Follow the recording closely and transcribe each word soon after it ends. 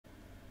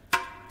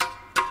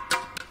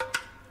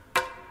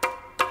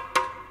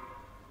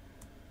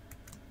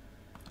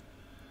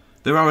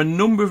There are a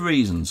number of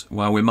reasons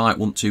why we might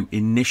want to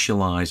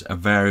initialise a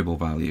variable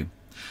value.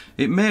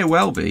 It may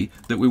well be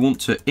that we want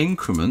to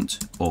increment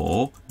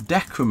or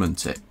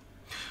decrement it.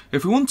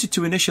 If we wanted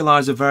to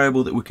initialise a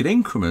variable that we could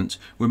increment,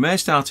 we may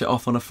start it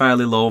off on a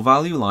fairly low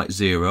value like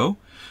 0.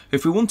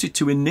 If we wanted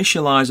to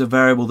initialise a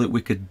variable that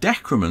we could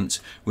decrement,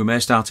 we may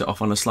start it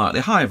off on a slightly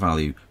higher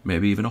value,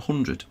 maybe even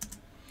 100.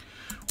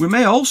 We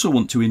may also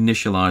want to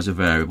initialise a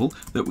variable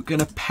that we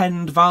can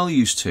append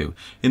values to.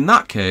 In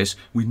that case,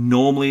 we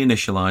normally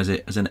initialise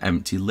it as an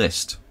empty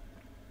list.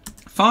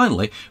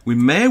 Finally, we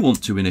may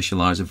want to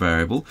initialise a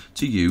variable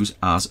to use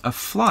as a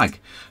flag.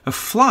 A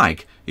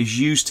flag is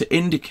used to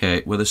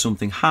indicate whether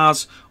something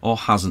has or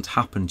hasn't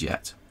happened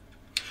yet.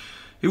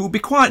 It would be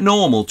quite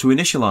normal to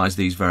initialise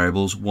these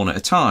variables one at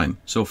a time.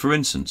 So for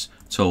instance,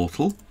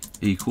 total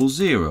equals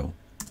 0.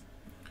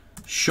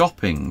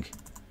 Shopping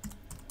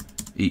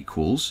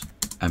equals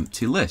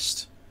empty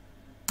list.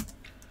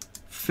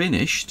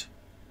 Finished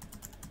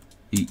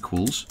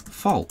equals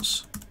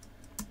false.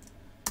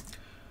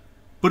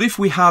 But if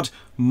we had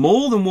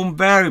more than one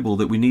variable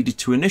that we needed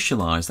to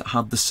initialise that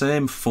had the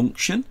same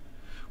function,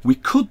 we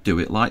could do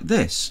it like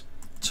this.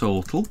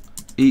 Total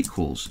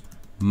equals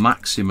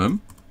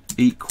maximum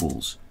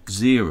equals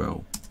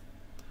 0.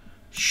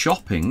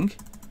 Shopping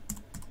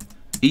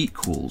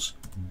equals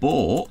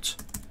bought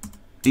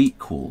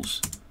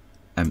equals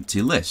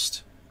empty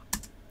list.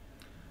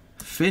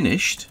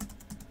 Finished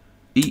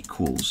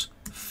equals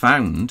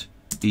found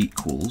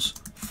equals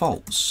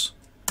false.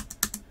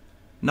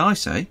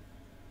 Nice, eh?